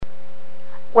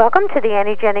Welcome to the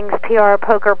Annie Jennings PR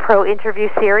Poker Pro interview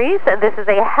series. This is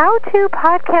a how-to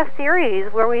podcast series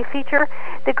where we feature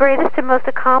the greatest and most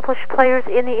accomplished players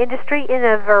in the industry in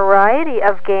a variety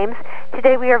of games.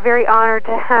 Today we are very honored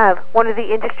to have one of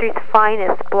the industry's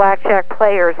finest blackjack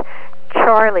players,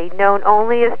 Charlie, known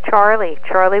only as Charlie.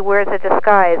 Charlie wears a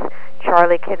disguise.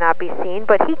 Charlie cannot be seen,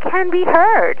 but he can be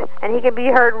heard, and he can be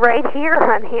heard right here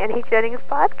on the Annie Jennings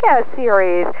podcast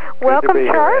series. Welcome,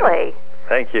 Charlie.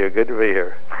 Thank you. Good to be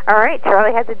here. All right.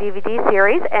 Charlie has a DVD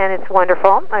series, and it's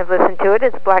wonderful. I've listened to it.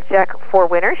 It's Blackjack for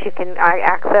Winners. You can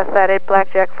access that at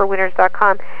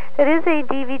blackjackforwinners.com. It is a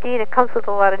DVD, and it comes with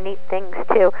a lot of neat things,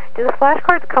 too. Do the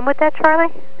flashcards come with that,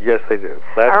 Charlie? Yes, they do.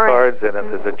 Flashcards, and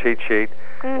there's a cheat sheet,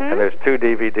 and there's two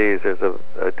DVDs. There's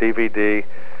a DVD,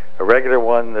 a regular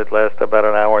one that lasts about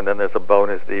an hour, and then there's a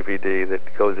bonus DVD that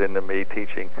goes into me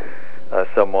teaching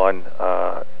someone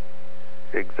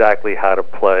exactly how to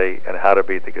play and how to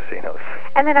beat the casinos.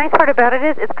 And the nice part about it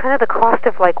is it's kind of the cost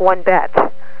of like one bet.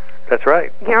 That's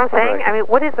right. You know what I'm saying? Right. I mean,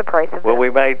 what is the price of it?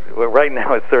 Right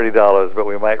now it's $30, but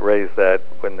we might raise that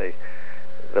when the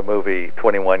movie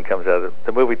 21 comes out.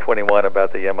 The movie 21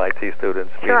 about the MIT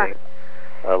students beating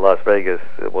Las Vegas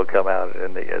will come out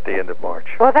at the end of March.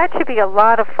 Well, that should be a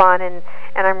lot of fun, and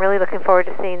I'm really looking forward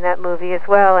to seeing that movie as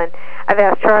well. And I've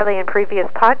asked Charlie in previous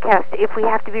podcasts if we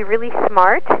have to be really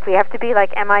smart, if we have to be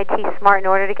like MIT smart in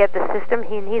order to get the system.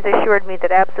 He's assured me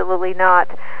that absolutely not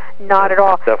at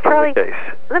all. Definitely Charlie, the case.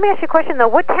 Let me ask you a question, though.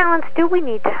 What talents do we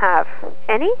need to have?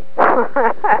 Any?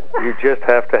 You just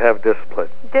have to have discipline.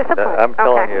 Discipline. I'm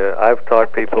telling you, I've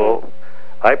taught people,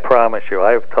 I promise you,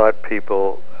 I've taught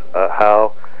people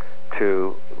how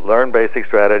to learn basic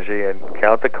strategy and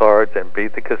count the cards and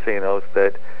beat the casinos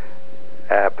that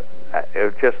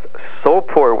are just so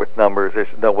poor with numbers, there's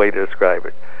no way to describe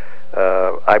it.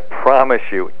 I promise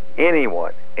you,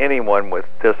 anyone with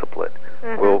discipline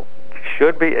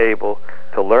should be able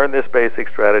to learn this basic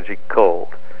strategy cold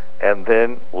and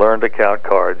then learn to count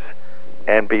cards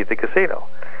and beat the casino.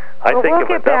 I think if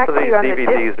enough of these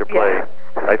DVDs are played,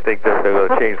 I think that they're going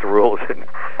to change the rules.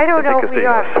 I don't know if we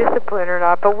have discipline or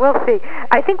not, but we'll see.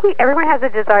 I think everyone has a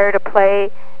desire to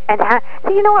play and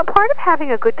see. You know what? Part of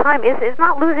having a good time is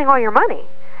not losing all your money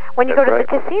when you go to the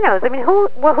casinos. I mean,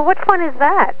 what fun is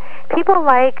that? People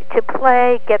like to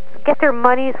play, get their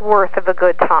money's worth of a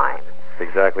good time.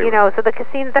 Exactly. You know, so the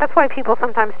casinos, that's why people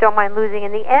sometimes don't mind losing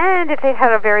in the end if they've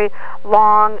had a very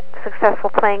long, successful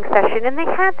playing session and they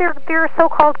had their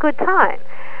so-called good time.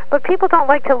 But people don't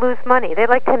like to lose money. They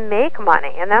like to make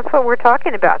money, and that's what we're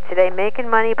talking about today, making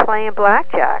money playing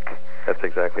blackjack. That's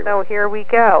exactly right. So here we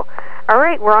go. All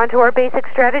right, we're on to our basic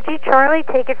strategy. Charlie,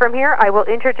 take it from here. I will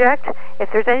interject. If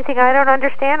there's anything I don't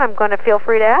understand, I'm going to feel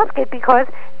free to ask it because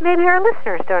maybe our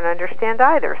listeners don't understand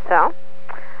either. So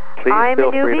please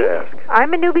feel free to ask.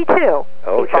 I'm a newbie, too.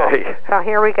 Okay. People. So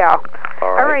here we go.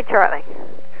 All right, Charlie.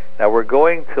 Now we're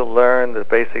going to learn the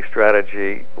basic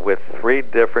strategy with three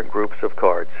different groups of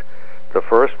cards. The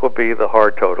first will be the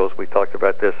hard totals. We talked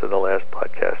about this in the last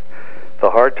podcast.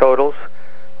 The hard totals,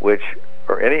 which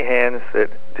are any hands that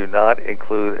do not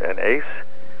include an ace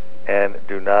and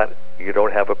you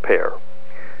don't have a pair.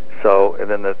 So, and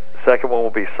then the second one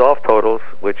will be soft totals,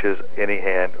 which is any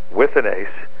hand with an ace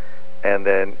and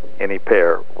then any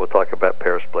pair. We'll talk about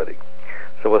pair splitting.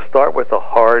 So we'll start with the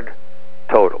hard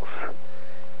totals.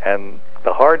 And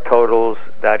the hard totals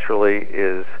naturally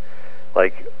is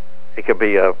like, it could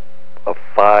be a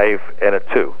 5 and a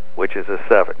 2, which is a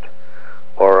 7,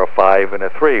 or a 5 and a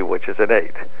 3, which is an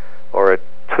 8, or a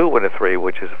 2 and a 3,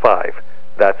 which is a 5.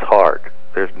 That's hard.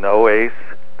 There's no ace,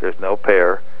 there's no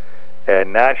pair,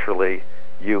 and naturally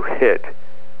you hit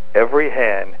every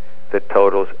hand that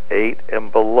totals 8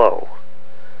 and below,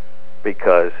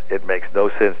 because it makes no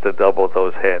sense to double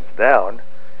those hands down,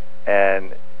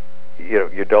 and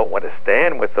you don't want to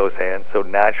stand with those hands, so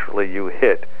naturally you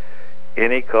hit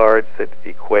any cards that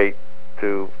equate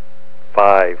to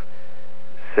 5,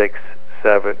 6,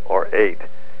 7, or 8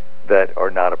 that are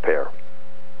not a pair.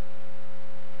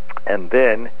 And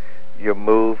then you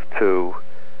move to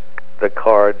the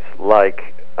cards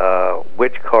like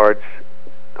which cards,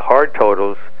 hard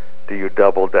totals, do you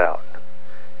double down?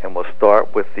 And we'll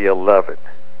start with the 11.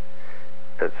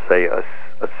 Let's say a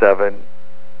 7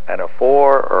 and a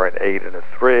 4, or an 8 and a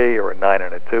 3, or a 9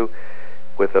 and a 2.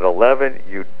 With an 11,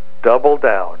 you double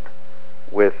down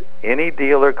with any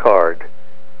dealer card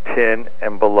 10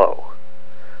 and below.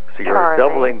 So you're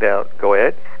doubling down. Go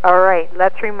ahead. All right.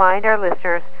 Let's remind our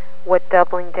listeners what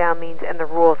doubling down means and the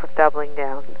rules of doubling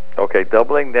down. Okay.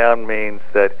 Doubling down means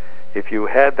that if you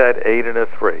had that 8 and a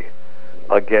 3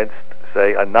 against,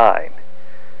 say, a 9,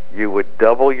 you would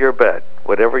double your bet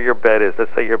whatever your bet is.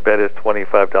 Let's say your bet is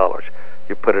 $25.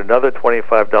 You put another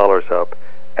 $25 up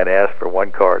and ask for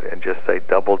one card and just say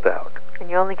double down. And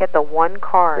you only get the one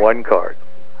card. One card.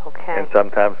 Okay. And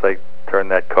sometimes they turn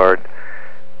that card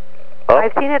up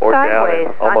I've seen it or sideways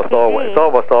down. on TV. It's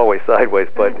almost always sideways,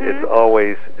 but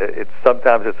it's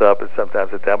sometimes it's up and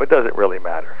sometimes it's down. But it doesn't really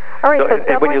matter. All right, so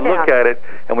and when you look at it,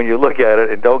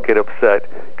 and don't get upset,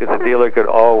 because the dealer could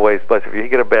always. Plus, if you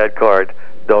get a bad card,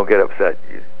 don't get upset.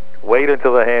 Wait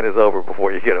until the hand is over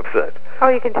before you get upset. Oh,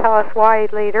 you can tell us why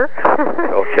later.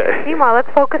 Okay. Meanwhile,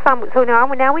 let's focus on. So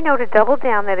now we know to double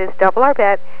down. That is, double our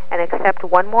bet and accept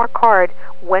one more card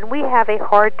when we have a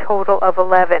hard total of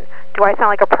 11. Do I sound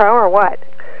like a pro or what?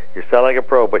 You sound like a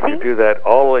pro, but you do that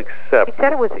all except he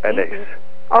said it was an easy. ace.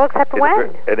 All except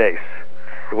when? An ace.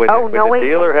 When no the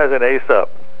dealer has an ace up,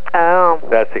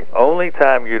 that's the only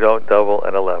time you don't double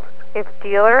an 11. If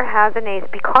dealer has an ace,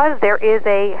 because there is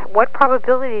what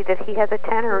probability that he has a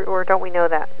 10, or don't we know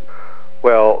that?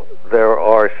 Well, there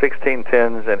are 16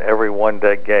 tens in every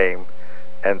one-deck game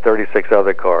and 36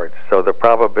 other cards. So the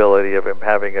probability of him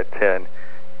having a 10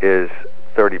 is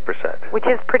 30%. Which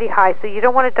is pretty high. So you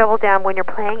don't want to double down when you're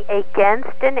playing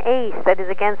against an ace that is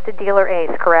against a dealer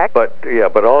ace, correct?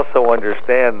 But also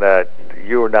understand that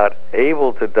you're not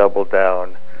able to double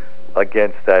down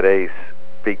against that ace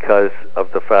because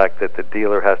of the fact that the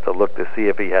dealer has to look to see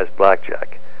if he has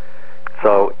blackjack.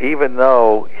 So even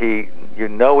though he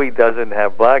doesn't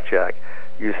have blackjack,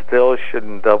 you still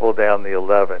shouldn't double down the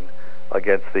 11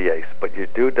 against the ace. But you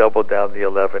do double down the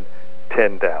 11,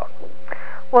 10 down.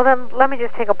 Well, then let me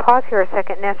just take a pause here a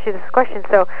second and ask you this question.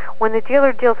 So when the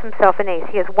dealer deals himself an ace,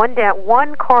 he has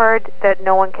one card that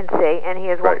no one can see, and he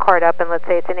has one card up, and let's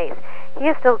say it's an ace. He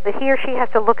or she has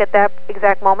to look at that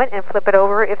exact moment and flip it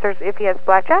over if he has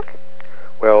blackjack?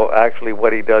 Well, actually,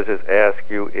 what he does is ask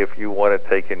you if you want to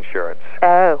take insurance.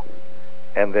 Oh.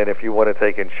 And then if you want to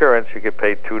take insurance, you get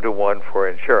paid 2-to-1 for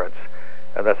insurance.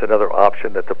 And that's another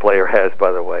option that the player has,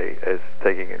 by the way, is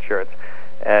taking insurance.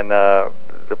 And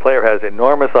the player has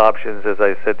enormous options, as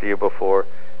I said to you before,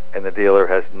 and the dealer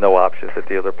has no options. The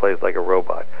dealer plays like a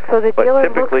robot. So the dealer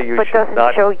looks but doesn't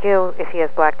not show you if he has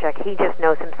blackjack. He just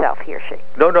knows himself, he or she.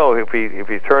 No.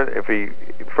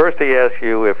 First he asks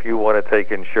you if you want to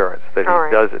take insurance, that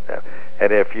he doesn't have,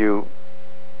 and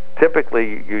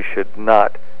typically you should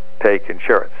not take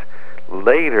insurance.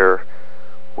 Later,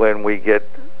 when we get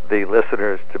the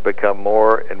listeners to become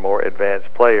more and more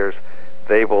advanced players,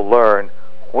 they will learn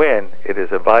when it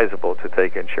is advisable to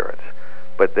take insurance.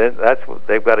 But then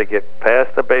they've got to get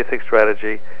past the basic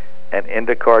strategy and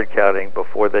into card counting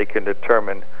before they can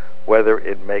determine whether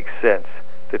it makes sense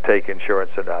to take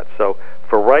insurance or not. So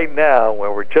for right now,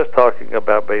 when we're just talking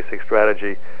about basic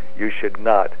strategy, you should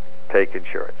not take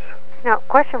insurance. Now,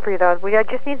 question for you, though. I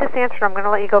just need this answer. I'm going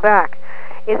to let you go back.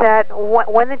 Is that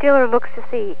when the dealer looks to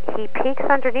see, he peeks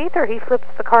underneath, or he flips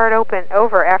the card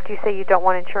over after you say you don't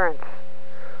want insurance?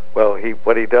 Well,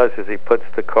 what he does is he puts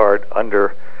the card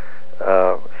under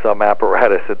some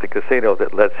apparatus at the casino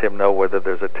that lets him know whether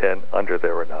there's a 10 under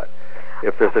there or not.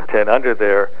 If there's a 10 under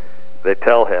there, they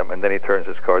tell him, and then he turns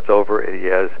his cards over, and he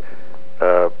has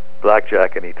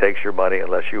blackjack, and he takes your money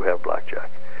unless you have blackjack,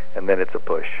 and then it's a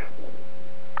push.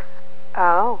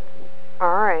 Oh,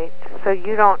 all right. So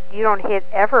you don't hit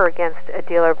ever against a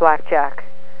dealer blackjack.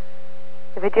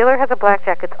 If a dealer has a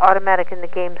blackjack, it's automatic and the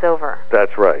game's over.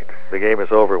 That's right. The game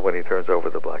is over when he turns over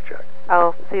the blackjack.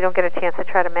 Oh, so you don't get a chance to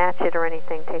try to match it or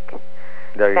anything?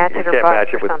 No, you can't match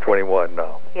it with 21,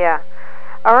 no. Yeah.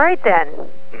 All right, then.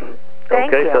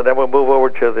 Thank you. Okay, so then we'll move over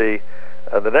to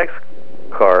the next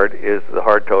card is the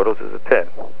hard totals is a 10.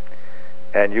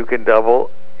 And you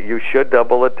should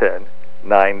double a 10,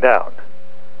 9 down.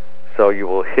 So you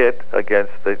will hit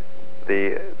against the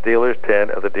dealer's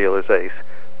 10 of the dealer's ace,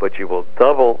 but you will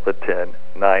double the 10,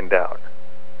 9 down.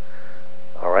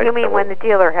 All right? You mean when the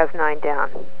dealer has 9 down?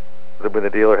 When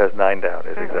the dealer has 9 down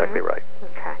is exactly right.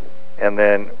 Okay. And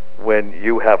then when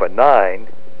you have a 9,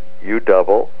 you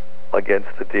double against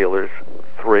the dealer's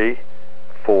 3,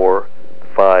 4,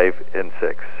 5, and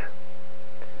 6.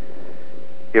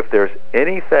 If there's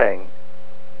anything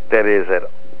that is at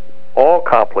all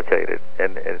complicated,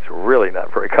 and it's really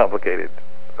not very complicated,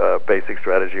 basic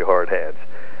strategy, hard hands,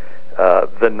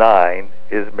 the 9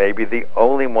 is maybe the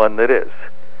only one that is,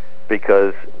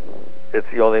 because it's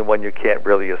the only one you can't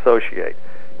really associate.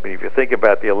 I mean, if you think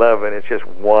about the 11, it's just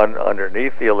 1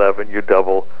 underneath the 11, you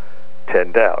double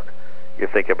 10 down. You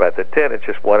think about the 10, it's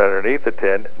just 1 underneath the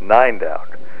 10, 9 down.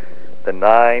 The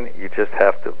 9, you just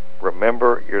have to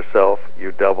remember yourself,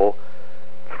 you double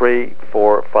 3,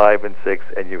 4, 5, and 6,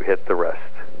 and you hit the rest.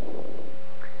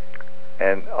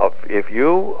 And if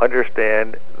you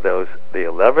understand the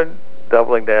 11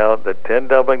 doubling down, the 10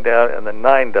 doubling down, and the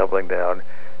 9 doubling down,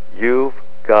 you've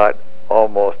got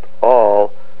almost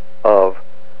all of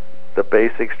the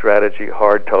basic strategy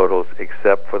hard totals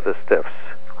except for the stiffs.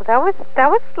 Well, that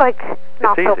was like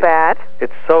not so bad.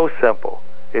 It's so simple.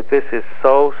 This is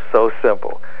so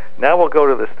simple. Now we'll go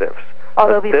to the stiffs.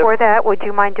 Although before that, would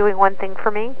you mind doing one thing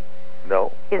for me?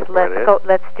 No.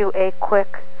 Let's do a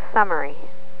quick summary.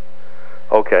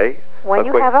 Okay. When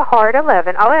you have a hard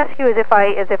 11, I'll ask you as if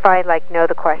I like know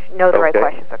the right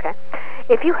questions. Okay.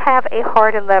 If you have a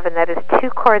hard 11, that is 2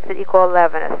 cards that equal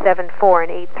 11, a 7-4,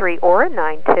 an 8-3, or a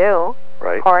 9-2.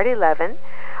 Right. Hard 11.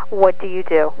 What do?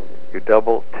 You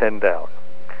double 10 down.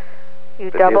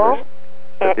 You double.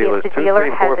 The dealer's if the 2, dealer 3,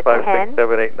 has 4, a 5, 10, 6,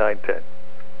 7, 8, 9, 10.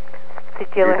 The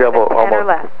dealer has a 10 or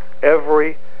less.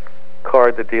 Every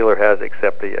card the dealer has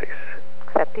except the ace.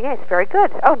 Except the ace. Very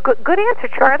good. Oh, good answer,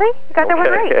 Charlie. You got that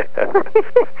one right.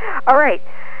 All right.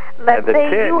 Let's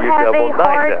say you have a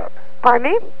hard. Down.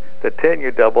 Pardon me? The 10, you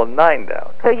double 9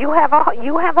 down. So you have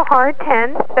a hard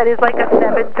 10 that is like a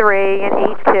 7-3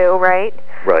 and 8-2, right?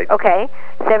 Right. Okay.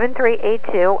 7-3,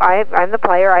 8-2. I'm the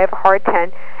player. I have a hard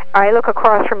 10. I look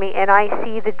across from me and I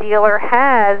see the dealer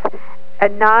has a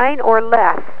 9 or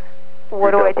less.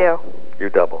 What do I do? You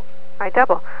double. I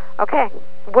double. Okay.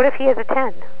 What if he has a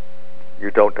 10?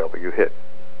 You don't double. You hit.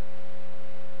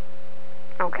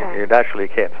 Okay. You naturally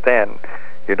can't stand.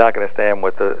 You're not going to stand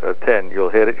with a 10.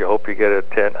 You'll hit it. You hope you get a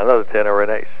 10, another 10 or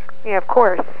an ace. Yeah, of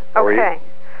course. Okay.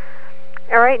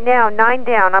 All right, now 9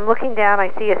 down. I'm looking down. I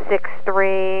see a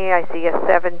 6-3. I see a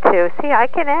 7-2. See, I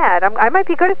can add. I might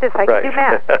be good at this. I can do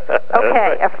math.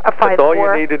 Okay, a 5-4. That's all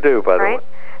you need to do, by the way.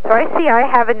 So I see I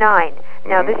have a 9.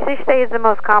 Now, this they say is the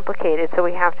most complicated, so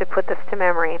we have to put this to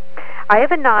memory. I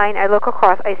have a 9. I look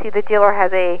across. I see the dealer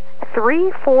has a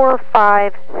 3, 4,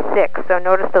 5, 6. So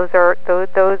notice those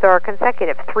are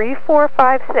consecutive. 3, 4,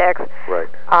 5, 6. Right.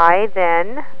 I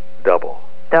then double.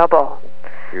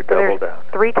 You double down.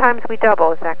 3 times we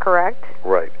double. Is that correct?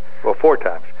 Right. Well, 4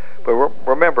 times. But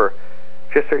remember,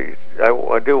 just so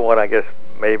I do want to, I guess,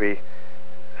 maybe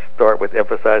start with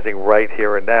emphasizing right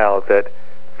here and now that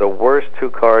the worst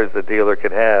 2 cards the dealer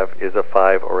can have is a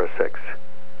 5 or a 6.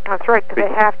 That's right, because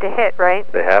they have to hit,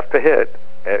 right? They have to hit.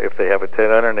 If they have a 10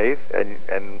 underneath, and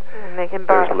they can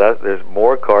bust. There's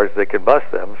more cards that can bust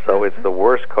them, so it's the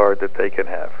worst card that they can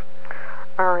have.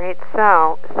 All right,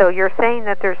 so you're saying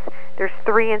that there's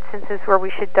 3 instances where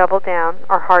we should double down.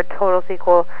 Our hard totals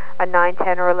equal a 9,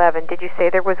 10, or 11. Did you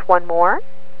say there was one more?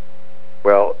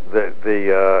 Well,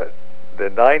 the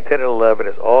 9, 10, and 11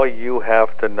 is all you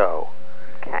have to know.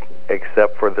 Okay.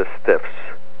 Except for the stiffs.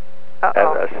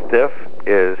 Uh-oh. And a stiff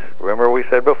is, remember we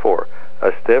said before,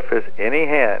 a stiff is any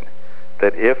hand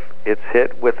that if it's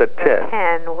hit with a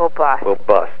 10 will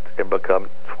bust and become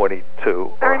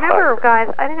 22 I remember,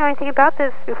 guys, I didn't know anything about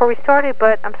this before we started,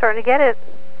 but I'm starting to get it.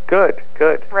 Good.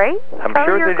 Right? I'm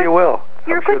sure that you will.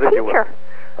 You're a good teacher.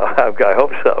 I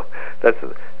hope so.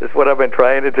 That's what I've been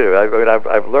trying to do.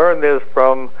 I've learned this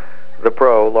from the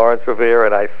pro, Lawrence Revere,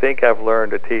 and I think I've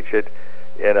learned to teach it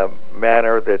in a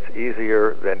manner that's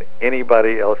easier than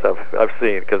anybody else I've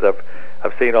seen, because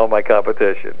I've seen all my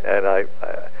competition, and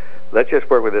let's just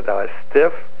work with it now. A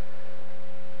stiff,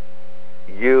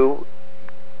 you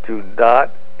do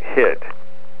not hit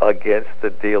against the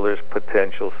dealer's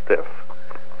potential stiff.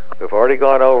 We've already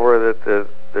gone over that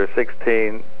there's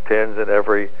 16 10s in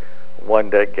every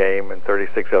one-deck game and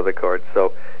 36 other cards.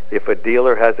 So if a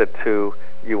dealer has a 2,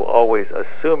 you always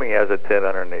assume he has a 10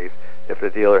 underneath. If the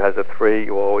dealer has a 3,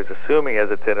 you always assume he has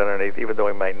a 10 underneath, even though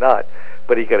he might not.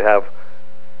 But he could have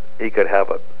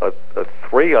a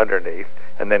 3 underneath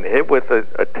and then hit with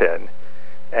a 10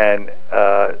 and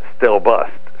still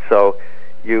bust. So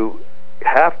you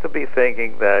have to be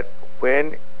thinking that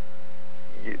when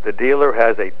the dealer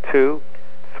has a 2,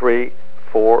 3,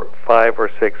 4, 5, or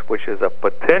 6, which is a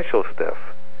potential stiff,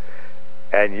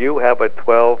 and you have a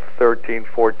 12, 13,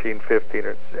 14, 15,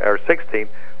 or 16,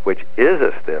 which is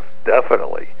a stiff,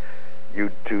 definitely,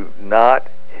 you do not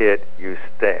hit, you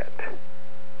stand.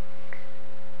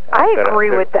 I agree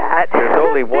with that. There's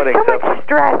only one exception. So much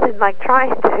stress in like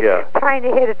trying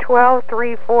to hit a 12,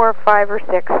 3, 4, 5, or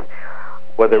 6.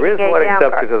 Well, there is one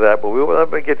exception to that, but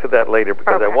let me get to that later,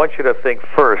 because I want you to think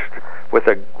first with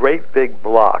a great big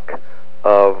block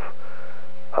of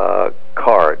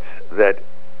cards that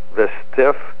the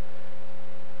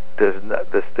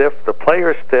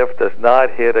player's stiff does not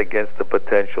hit against the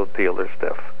potential dealer's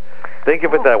stiff. Think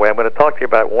of it that way. I'm going to talk to you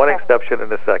about one exception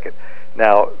in a second.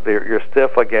 Now, you're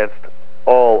stiff against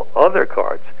all other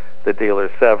cards, the dealer's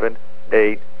 7,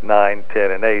 8, 9,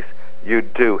 10, and ace, you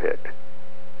do hit.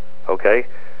 Okay,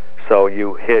 so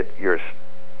you hit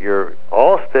your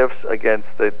all stiffs against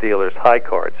the dealer's high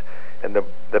cards, and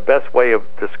the best way of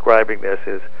describing this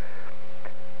is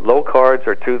low cards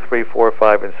are 2, 3, 4,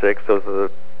 5, and 6. Those are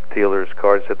the dealer's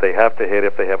cards that they have to hit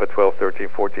if they have a 12, 13,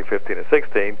 14, 15, and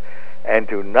 16, and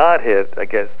do not hit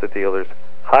against the dealer's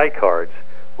high cards,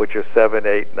 which are 7,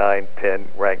 8, 9, 10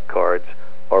 ranked cards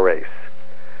or ace.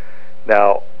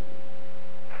 Now,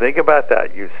 think about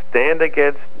that. You stand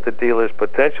against the dealer's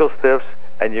potential stiffs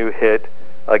and you hit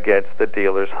against the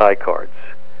dealer's high cards.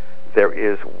 There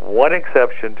is one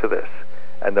exception to this,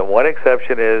 and the one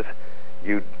exception is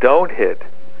you do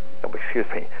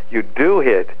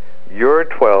hit your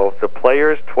 12, the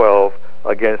player's 12,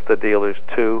 against the dealer's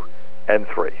 2 and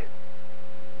 3.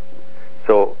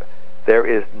 So there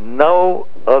is no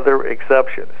other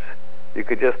exceptions. You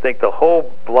could just think the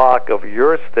whole block of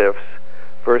your stiffs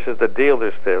versus the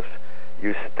dealer's stiffs,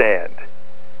 you stand,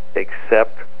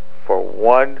 except for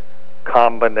one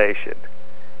combination,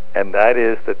 and that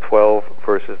is the 12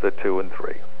 versus the 2 and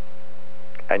 3.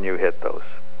 And you hit those.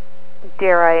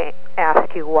 Dare I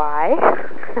ask you why?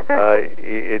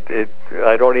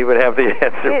 I don't even have the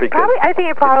answer because I think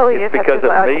it probably it's just because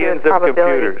of millions of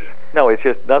computers. No, it's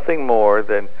just nothing more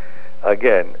than,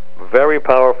 again, very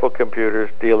powerful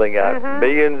computers dealing out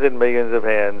millions and millions of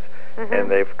hands, and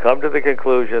they've come to the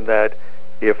conclusion that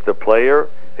if the player,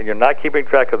 and you're not keeping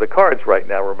track of the cards right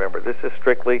now, remember, this is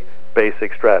strictly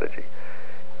basic strategy.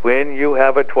 When you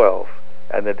have a 12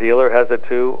 and the dealer has a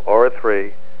 2 or a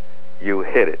 3, you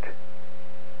hit it.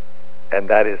 And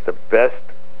that is the best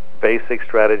basic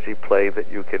strategy play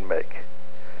that you can make.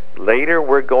 Later,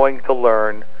 we're going to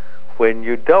learn when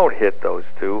you don't hit those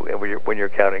two and when you're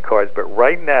counting cards. But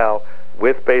right now,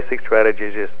 with basic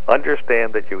strategies, just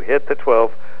understand that you hit the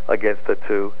 12 against the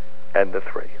 2 and the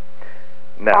 3.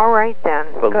 Now, all right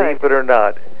then. Believe it or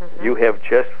not, you have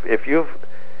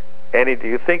Annie, do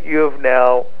you think you have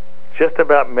now just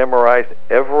about memorized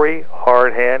every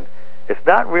hard hand? It's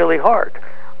not really hard.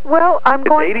 Well, I'm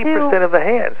going to... 80% of the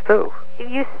hands, too.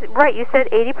 You said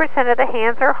 80% of the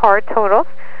hands are hard totals.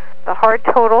 The hard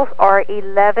totals are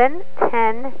 11,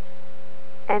 10,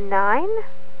 and 9?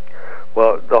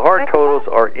 Well, the hard totals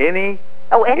are any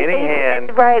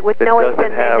hand right, with no ace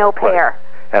and no pair.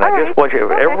 And I just want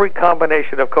you, every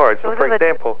combination of cards. So, for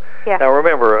example, now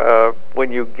remember,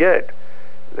 when you get,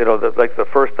 like the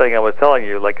first thing I was telling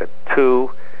you, like a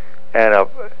 2 and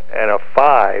a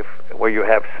 5, where you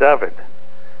have 7,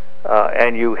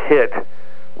 and you hit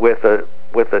with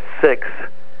a 6,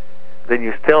 then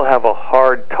you still have a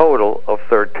hard total of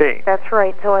 13. That's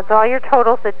right. So it's all your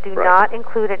totals that do not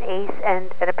include an ace and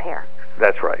a pair.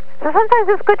 That's right. So sometimes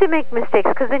it's good to make mistakes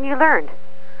because then you learned.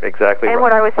 Exactly right. And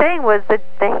what I was saying was that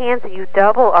the hands that you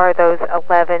double are those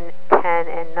 11, 10,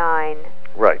 and 9.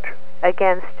 Right.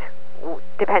 Against,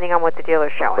 depending on what the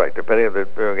dealer's showing. Right. Depending on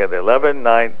the 11,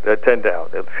 9, 10 down.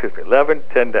 11,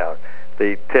 10 down.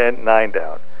 The 10, 9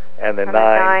 down. And the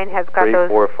 9 has got 3, those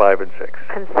 4, 5, and 6.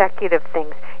 Consecutive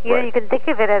things. You know, you can think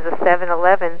of it as a 7,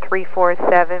 11, 3, 4,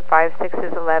 7, 5, 6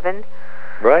 is 11.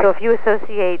 Right. So if you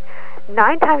associate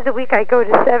 9 times a week, I go to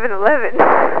 7-Eleven.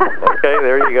 Okay,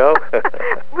 there you go.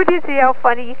 Would you see how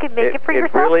funny you can make it for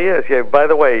yourself? It really is. Yeah. By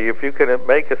the way, if you can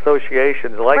make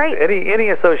associations like any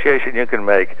association you can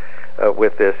make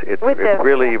with this, it's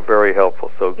really very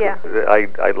helpful. So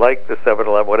I like the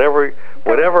 7-Eleven.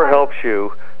 Whatever helps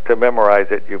you to memorize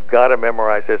it, you've got to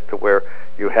memorize this to where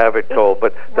you have it told.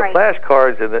 But the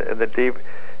flashcards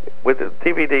with the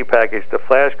DVD package, the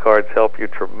flashcards help you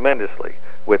tremendously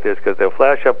with this because they'll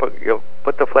flash up. You'll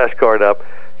put the flashcard up.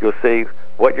 You'll see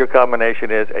what your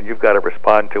combination is, and you've got to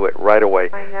respond to it right away.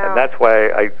 I know. And that's why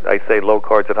I say low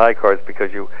cards and high cards,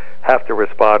 because you have to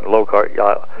respond. Low card.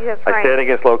 I stand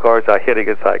against low cards. I hit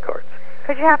against high cards.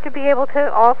 Because you have to be able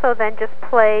to also then just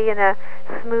play in a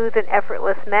smooth and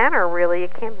effortless manner, really. You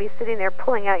can't be sitting there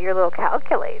pulling out your little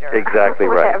calculator. Exactly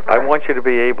right. I want you to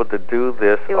be able to do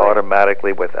this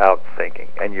automatically without thinking.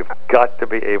 And you've got to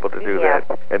be able to do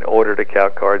that in order to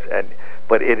count cards.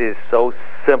 But it is so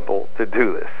simple to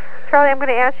do this. Charlie, I'm going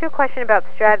to ask you a question about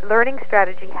learning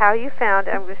strategy, how you found,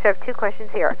 and I'm going to have 2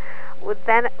 questions here.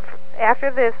 Then,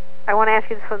 after this, I want to ask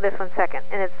you this one second,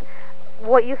 and it's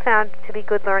what you found to be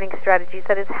good learning strategies.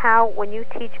 That is, how, when you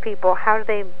teach people, how do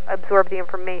they absorb the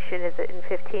information? Is it in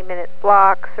 15-minute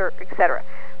blocks, or etc.?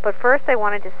 But first, I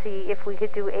wanted to see if we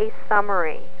could do a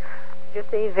summary,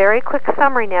 just a very quick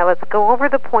summary. Now, let's go over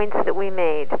the points that we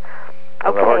made. Okay.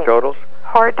 On the hard totals?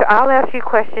 I'll ask you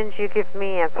questions. You give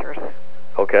me answers.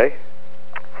 Okay.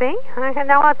 See?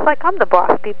 Now it's like I'm the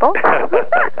boss, people.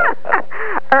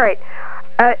 All right.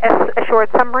 A short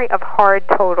summary of hard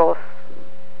totals.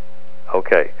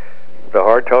 Okay. The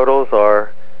hard totals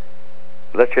are,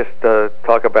 let's just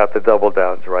talk about the double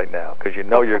downs right now, because you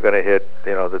know you're going to hit,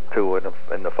 the 2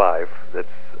 and the 5.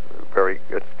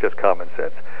 It's just common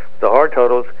sense. The hard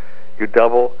totals, you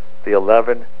double the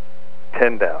 11,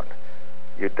 10 down.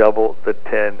 You double the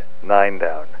 10, 9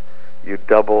 down. You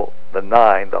double the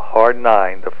 9, the hard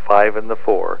 9, the 5 and the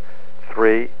 4,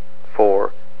 3,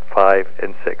 4, 5,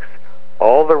 and 6.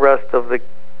 All the rest of the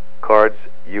cards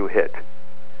you hit.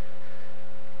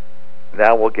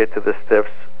 Now we'll get to the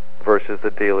stiffs versus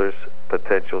the dealer's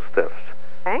potential stiffs.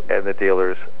 Okay. And the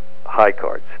dealer's high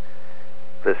cards.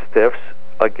 The stiffs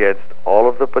against all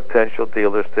of the potential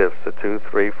dealer stiffs, the 2,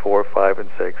 3, 4, 5, and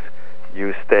 6,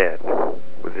 you stand.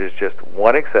 There's just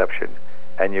one exception,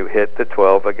 and you hit the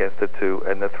 12 against the 2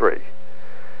 and the 3.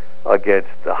 Against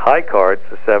the high cards,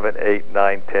 the 7, 8,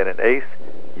 9, 10, and ace,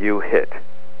 you hit.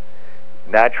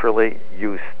 Naturally,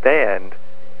 you stand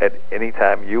at any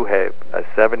time you have a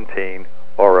 17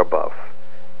 or above.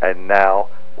 And now,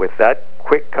 with that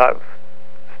quick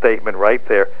statement right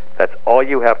there, that's all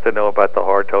you have to know about the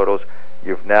hard totals.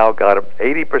 You've now got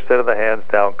 80% of the hands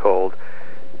down cold,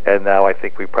 and now I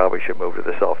think we probably should move to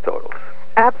the soft totals.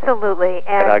 Absolutely,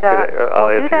 and I'll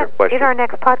we'll do answer your that question in our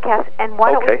next podcast. And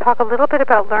why don't we talk a little bit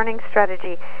about learning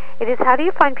strategy? It is, how do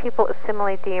you find people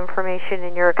assimilate the information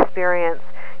in your experience?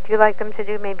 Do you like them to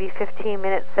do maybe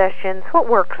 15-minute sessions? What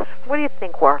works? What do you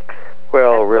think works?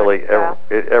 Well, really,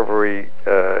 every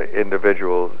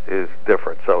individual is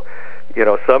different. So,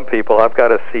 some people, I've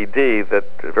got a CD that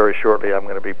very shortly I'm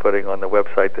going to be putting on the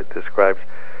website that describes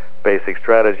basic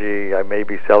strategy. I may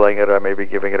be selling it. I may be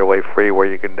giving it away free where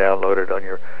you can download it on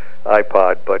your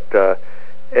iPod. But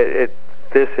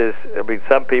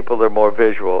some people are more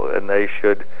visual, and they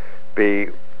should be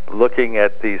looking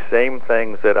at these same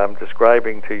things that I'm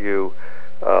describing to you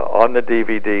on the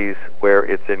DVDs where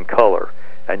it's in color.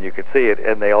 And you can see it,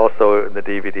 and they also, in the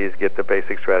DVDs, get the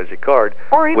basic strategy card,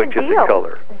 which is in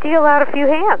color. Deal out a few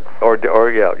hands. Or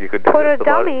you could put a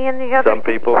dummy in the other. Some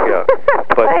people, yeah.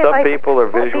 But some people are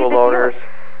visual learners,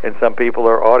 and some people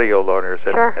are audio learners.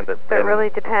 Sure, that really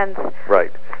depends.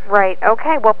 Right. Right.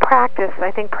 Okay. Well, practice.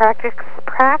 I think practice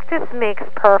makes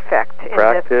perfect in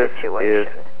this situation. Practice is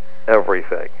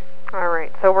everything. All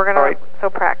right. So we're going to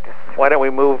practice. Why don't we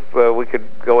move? We could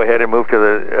go ahead and move to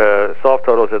the soft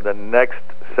totals in the next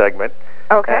segment.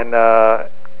 Okay.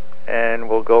 And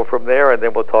we'll go from there, and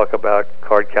then we'll talk about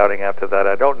card counting after that.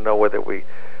 I don't know whether we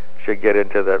should get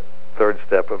into the third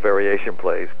step of variation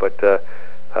plays, but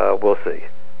we'll see.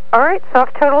 All right,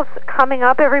 soft totals coming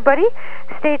up, everybody.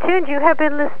 Stay tuned. You have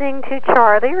been listening to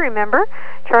Charlie. Remember,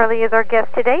 Charlie is our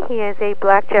guest today. He is a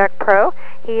blackjack pro.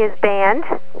 He is banned,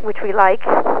 which we like.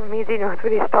 It means he knows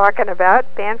what he's talking about.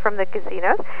 Banned from the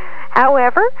casinos.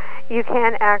 However, you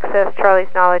can access Charlie's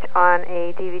knowledge on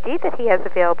a DVD that he has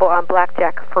available on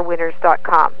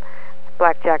blackjackforwinners.com.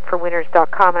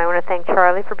 blackjackforwinners.com. And I want to thank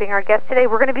Charlie for being our guest today.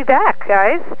 We're going to be back,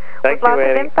 guys, with lots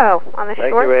of info on the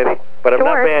short. Thank you, Eddie. But I'm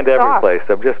not banned every place.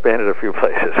 I'm just banned at a few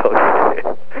places. Okay.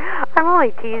 I'm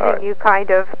only teasing you, kind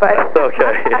of, but that's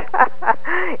okay.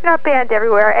 You're not banned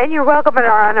everywhere, and you're welcome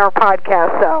on our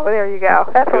podcast. So there you go.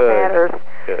 That's what matters.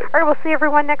 Good. All right, we'll see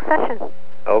everyone next session.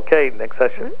 Okay, next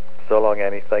session. So long,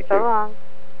 Annie. Thank you. So long.